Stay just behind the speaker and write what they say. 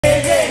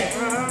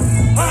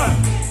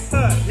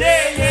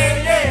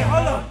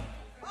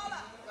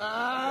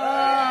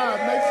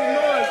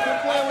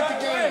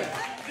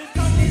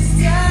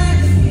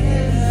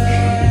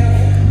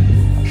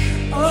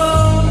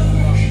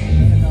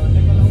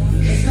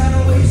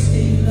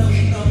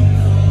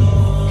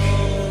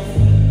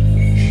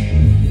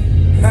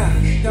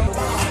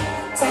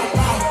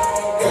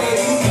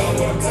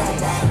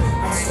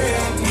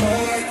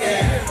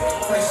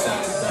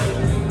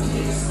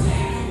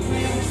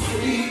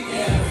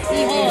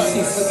Hey,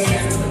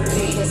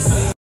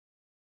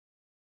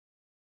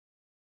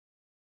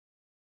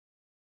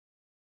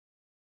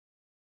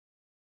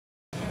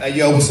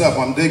 yo, what's up?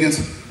 I'm Diggins,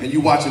 and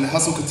you watching the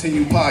Hustle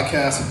Continue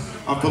podcast.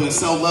 I'm feeling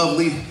so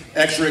lovely,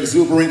 extra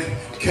exuberant.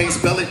 Can't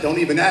spell it, don't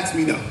even ask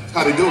me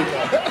how to do it.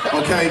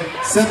 Okay,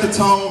 set the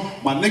tone.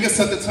 My nigga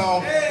set the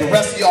tone. The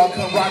rest of y'all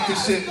come rock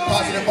this shit.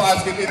 Positive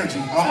vibes, good energy.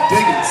 I'm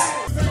Diggins.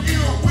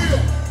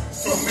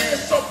 So man,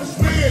 something's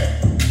weird.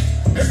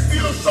 And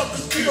still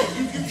something's still.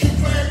 You can keep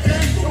playing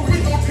games, but we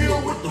gon' deal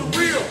with the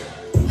real.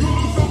 You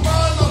lose your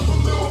mind off a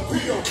little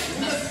pill.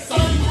 And that's the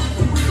same with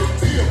the real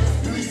deal.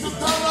 You need to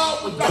turn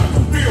out without the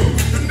real.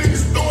 The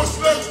niggas throwing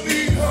slugs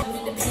need help.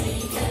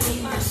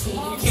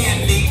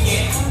 Can't leak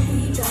it.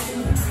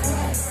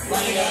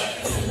 Run it up.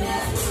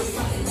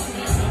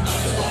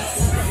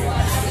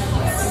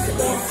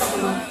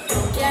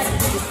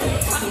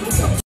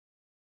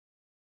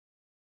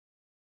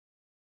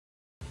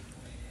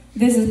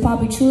 This is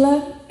Poppy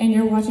Chula, and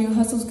you're watching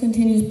Hustles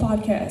Continues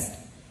podcast.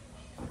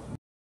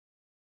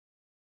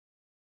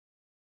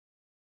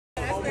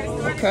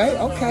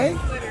 Okay.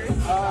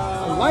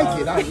 I like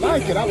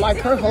it. I like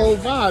her whole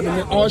vibe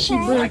and all she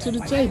brings to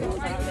the table.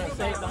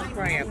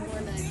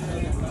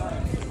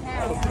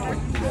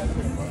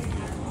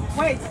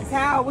 Wait,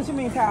 towel? What you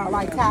mean towel?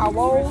 Like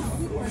towels?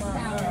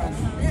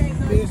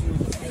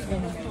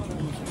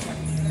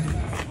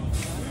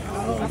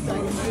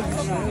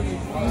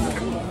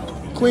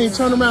 Queen,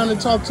 turn around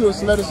and talk to us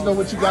and let us know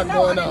what you got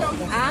going on.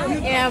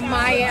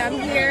 I am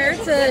here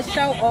to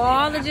show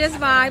all the Just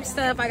Vibe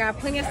stuff. I got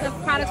plenty of stuff,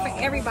 products for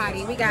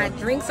everybody. We got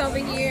drinks over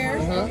here.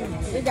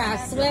 We got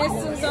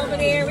sweatsuits over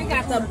there. We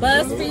got the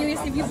bus for you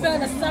if you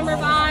feeling a summer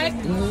vibe.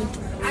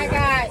 I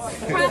got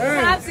crop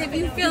tops if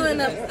you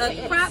feeling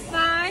a crop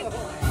vibe.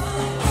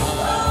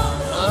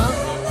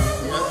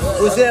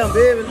 What's up,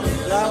 baby?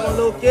 Live on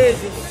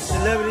location.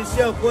 Celebrity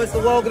Chef, what's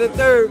the walk of the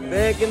third?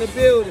 Back in the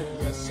building.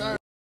 Yes, sir.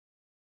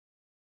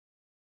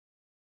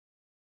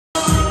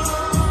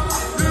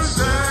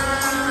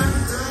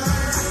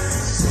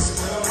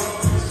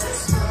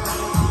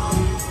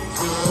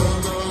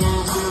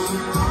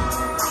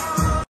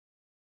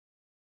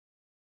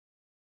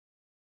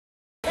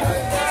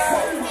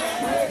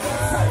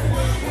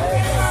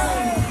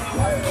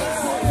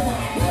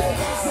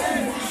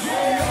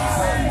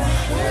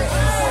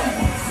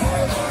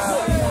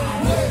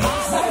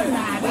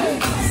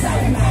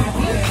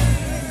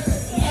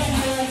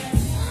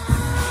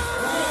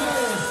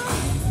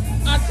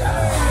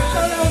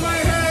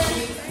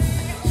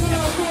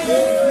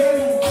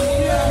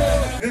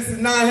 This is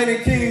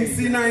 900 King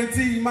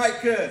C19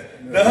 Mike Cuz.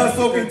 The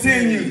hustle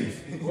continues.